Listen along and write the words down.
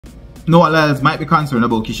Noah Lyles might be concerned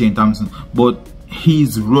about Kishane Thompson, but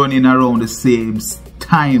he's running around the same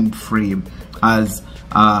time frame as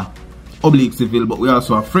Oblique Civil. But we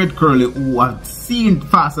also have Fred Curley, who has seen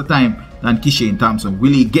faster time than Kishane Thompson.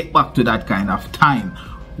 Will he get back to that kind of time?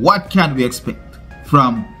 What can we expect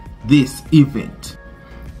from this event?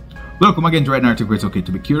 Welcome again to Right Narrative. It's okay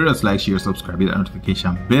to be curious. Like, share, subscribe, hit that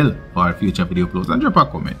notification bell for our future video uploads, and drop a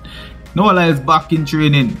comment. Noah Lyles back in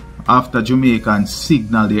training after Jamaicans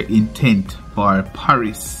signal their intent for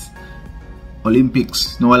Paris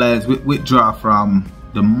Olympics. Noah Lyles withdraw from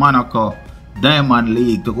the Monaco Diamond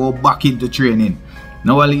League to go back into training.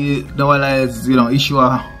 Noah Lyles, issue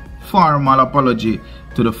a formal apology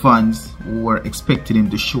to the fans who were expecting him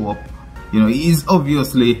to show up. He is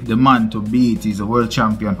obviously the man to beat. He's a world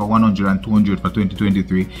champion for 100 and 200 for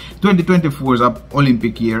 2023. 2024 is an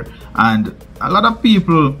Olympic year, and a lot of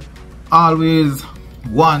people always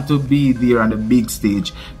want to be there on the big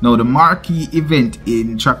stage. Now, the marquee event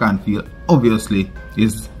in track and field obviously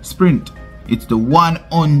is sprint. It's the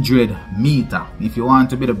 100 meter. If you want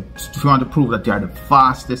to prove that you are the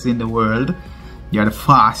fastest in the world, you are the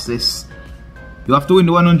fastest, you have to win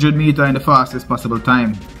the 100 meter in the fastest possible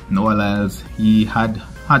time. Noah Lyles, he had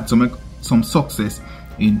some success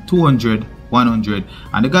in 200, 100,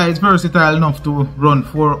 and the guy is versatile enough to run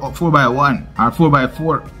 4x1 or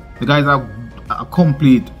 4x4. The guy is a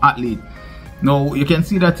complete athlete. Now you can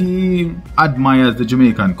see that he admires the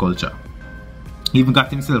Jamaican culture. He even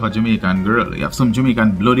got himself a Jamaican girl. You have some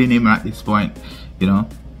Jamaican blood in him at this point,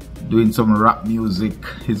 doing some rap music.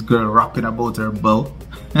 His girl rapping about her beau.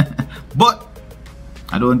 But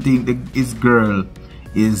I don't think his girl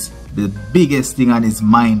is the biggest thing on his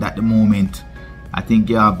mind at the moment. I think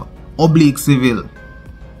you have Oblique Civil,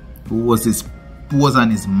 who was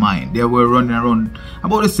on his mind. They were running around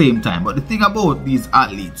about the same time. But the thing about these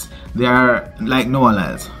athletes, they are like Noah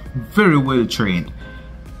Lyles, very well trained,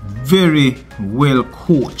 very well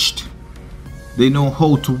coached. They know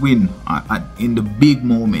how to win in the big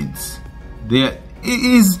moments.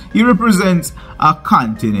 He represents a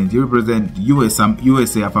continent. He represents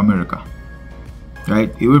USA of America,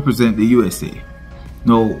 right? He represents the USA.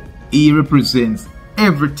 Now, he represents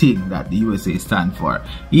everything that the USA stands for.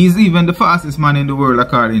 He's even the fastest man in the world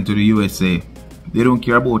according to the USA. They don't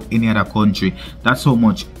care about any other country. That's how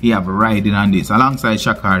much he have riding on this. Alongside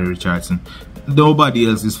Sha'Carri Richardson, nobody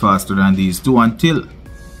else is faster than these two until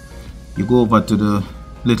you go over to the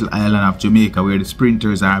little island of Jamaica where the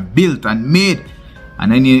sprinters are built and made.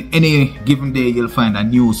 And any given day you'll find a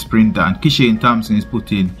new sprinter. And Kishane Thompson is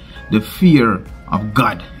putting the fear of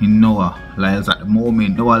God in Noah Lyles at the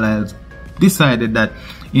moment. Noah Lyles decided that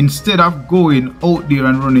instead of going out there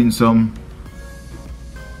and running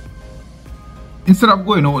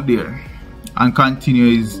and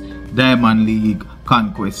continue his Diamond League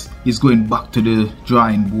conquest, he's going back to the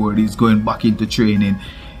drawing board. He's going back into training.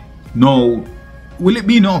 Now, will it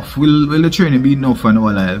be enough? Will the training be enough for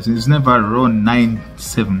Noah Lyles? He's never run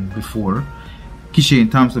 9.7 before. Kishane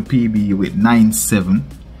Thompson PB with 9.7.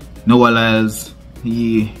 Noah Lyles,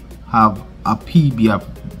 he have a PB of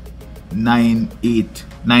 9.8,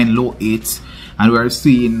 9 low 8s, and we're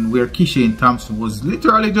seeing where Kishane Thompson was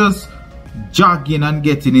literally just jogging and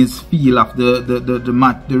getting his feel of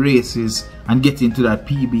the races and getting to that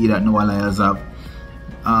PB that Noah Lyles have.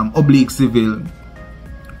 Oblique Civil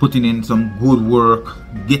putting in some good work,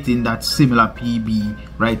 getting that similar PB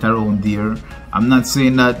right around there. I'm not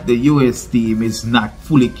saying that the US team is not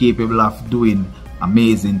fully capable of doing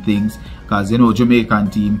amazing things, because Jamaican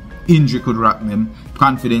team, injury could rock them,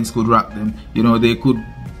 confidence could rock them. They could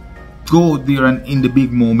go there and in the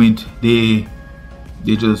big moment they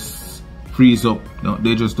just freeze up.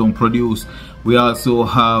 They just don't produce. We also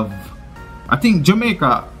have, I think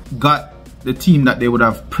Jamaica got the team that they would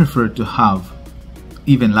have preferred to have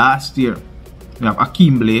even last year. We have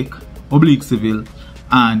Akeem Blake, Oblique Civil,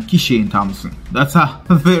 and Kishane Thompson. That's a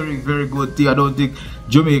very, very good team. I don't think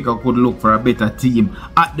Jamaica could look for a better team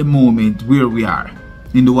at the moment where we are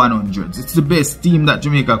in the 100s. It's the best team that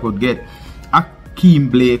Jamaica could get.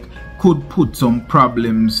 Akeem Blake could put some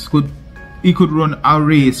problems. He could run a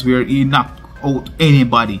race where he knocked out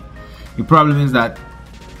anybody. The problem is that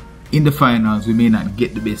in the finals we may not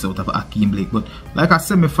get the best out of Akeem Blake, but like a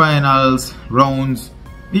semi-finals rounds,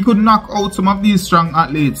 he could knock out some of these strong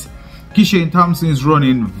athletes. Kishane Thompson is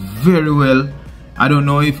running very well. I don't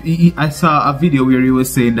know if I saw a video where he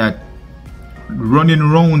was saying that running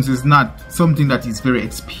rounds is not something that he's very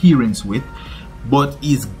experienced with, but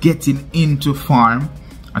he's getting into form.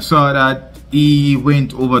 I saw that he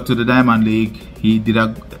went over to the Diamond League. He did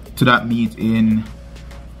to that meet in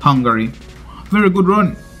Hungary. Very good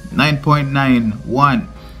run, 9.91.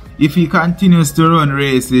 if he continues to run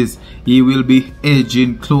races, he will be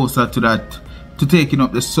edging closer to that, to taking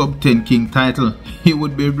up the sub-10 king title. He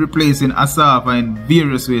would be replacing Asafa in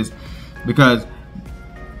various ways, because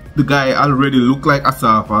the guy already look like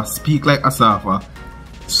Asafa, speak like Asafa.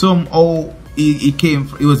 Somehow he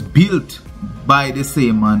was built by the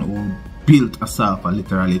same man who built Asafa,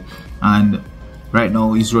 literally. And right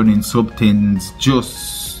now he's running sub-10s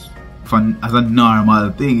just as a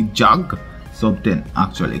normal thing. Jog sub-10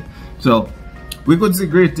 actually. So we could see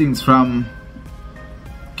great things from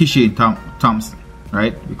Kishane Thompson,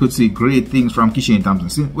 right? We could see great things from Kishane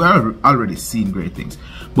Thompson. We are already seeing great things,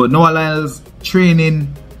 but Noah Lyles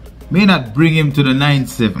training may not bring him to the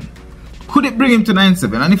 9-7. Could it bring him to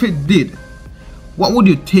 9-7? And if it did, what would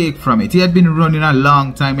you take from it? He had been running a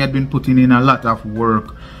long time. He had been putting in a lot of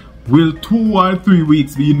work. Will 2 or 3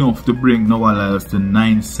 weeks be enough to bring Noah Lyles to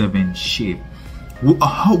 9-7 shape?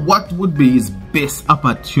 What would be his best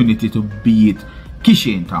opportunity to beat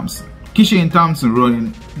Kishane Thompson? Kishane Thompson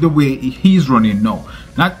running the way he's running now.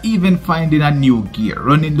 Not even finding a new gear.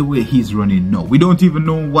 Running the way he's running now. We don't even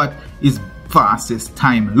know what his fastest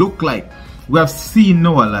time look like. We have seen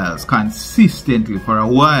Noah Lyles consistently for a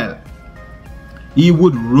while. He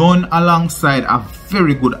would run alongside a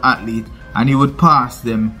very good athlete and he would pass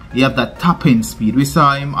them. He have that top end speed. We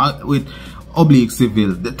saw him with Oblique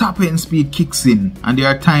Civil. The top end speed kicks in, and there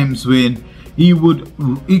are times when he would,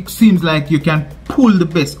 it seems like you can pull the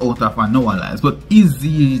best out of a Noah Lyles. But is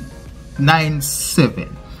he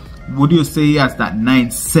 9-7? Would you say he has that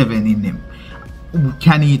 9-7 in him?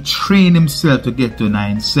 Can he train himself to get to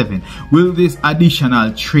 9-7? Will this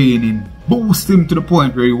additional training boost him to the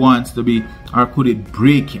point where he wants to be, or could it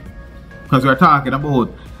break him? Because we're talking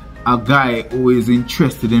about a guy who is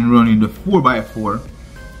interested in running the 4x4,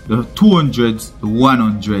 the 200s, the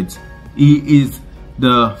 100s. He is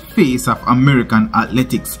the face of American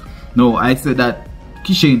athletics. Now, I said that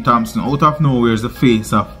Kishane Thompson, out of nowhere, is the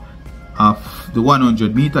face of the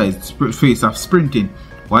 100 meter, is the face of sprinting.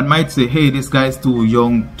 One might say, hey, this guy is too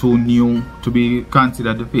young, too new to be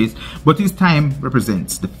considered the face. But his time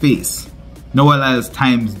represents the face. Noah Lyles'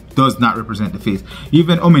 time does not represent the face.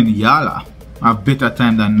 Even Omeniala have better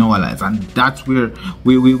time than Noah Lyles. And that's where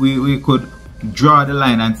we could draw the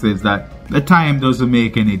line and says that the time doesn't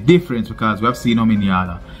make any difference, because we have seen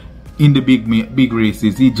Omeniala in the big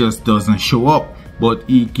races. He just doesn't show up. But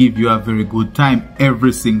he give you a very good time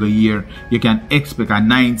every single year. You can expect a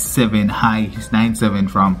 9-7 high, 9-7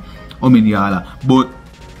 from Omeniala. But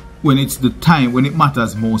when it's the time, when it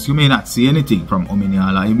matters most, you may not see anything from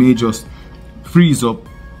Omeniala. He may just freeze up.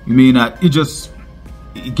 You may not, it just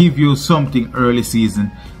give you something early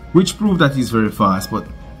season, which proves that he's very fast, but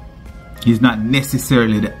he's not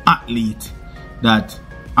necessarily the athlete that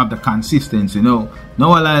have the consistency. You know,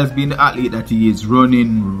 Noah Lyles being the athlete that he is,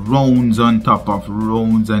 running rounds on top of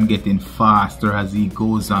rounds and getting faster as he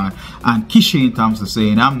goes on. And Kishane Thompson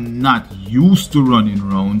saying, I'm not used to running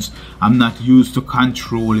rounds, I'm not used to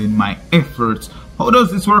controlling my efforts. How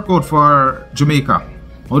does this work out for Jamaica?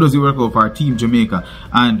 How does it work out for our team Jamaica?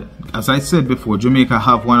 And as I said before, Jamaica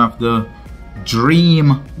have one of the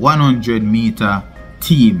dream 100 meter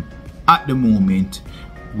team at the moment,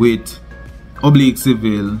 with Oblique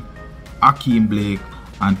Civil, Akeem Blake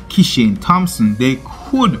and Kishane Thompson. They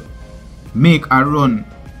could make a run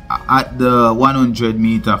at the 100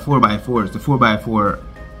 meter 4x4s, the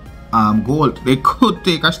 4x4 gold. They could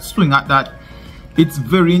take a swing at that. It's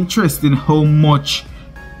very interesting how much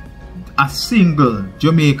a single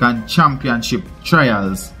Jamaican championship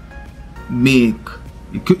trials make.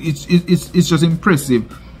 It's just impressive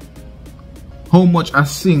how much a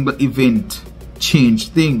single event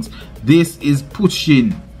changed things. This is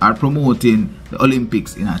pushing or promoting the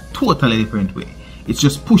Olympics in a totally different way. It's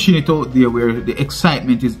just pushing it out there where the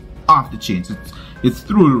excitement is off the chains. It's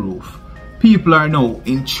through the roof. People are now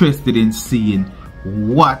interested in seeing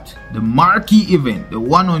what the marquee event, the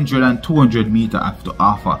 100 and 200 meter, have to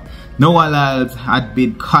offer. Noah Lyles had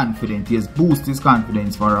been confident. He has boosted his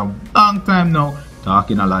confidence for a long time now,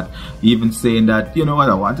 talking a lot, even saying that, you know what,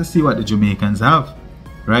 I want to see what the Jamaicans have,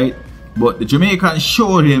 right? But the Jamaicans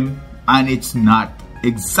showed him, and it's not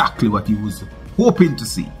exactly what he was hoping to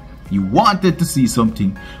see. He wanted to see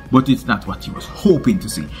something, but it's not what he was hoping to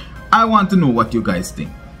see. I want to know what you guys think.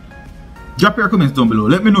 Drop your comments down below.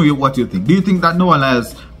 Let me know what you think. Do you think that Noah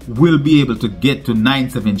Lyles will be able to get to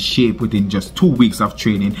 9-7 shape within just 2 weeks of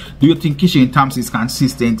training? Do you think Kishane Thompson is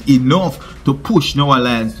consistent enough to push Noah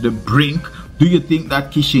Lyles to the brink? Do you think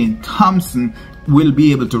that Kishane Thompson will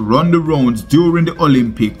be able to run the rounds during the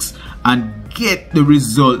Olympics and get the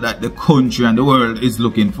result that the country and the world is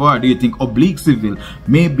looking for? Do you think Oblique Civil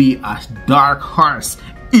may be a dark horse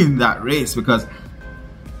in that race, because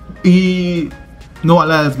Noah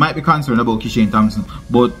Lyles might be concerned about Kishane Thompson,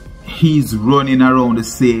 but he's running around the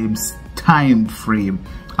same time frame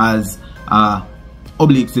as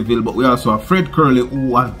Oblique Seville. But we also have Fred Curley,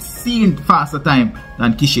 who have seen faster time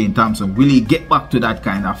than Kishane Thompson. Will he get back to that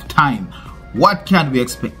kind of time? What can we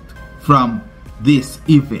expect from this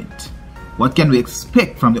event? What can we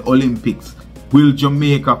expect from the Olympics? Will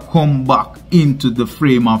Jamaica come back into the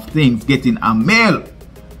frame of things, getting a male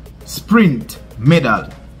sprint medal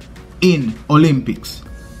in Olympics?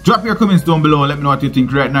 Drop your comments down below. Let me know what you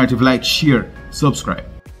think. Right Narrative, like, share, subscribe.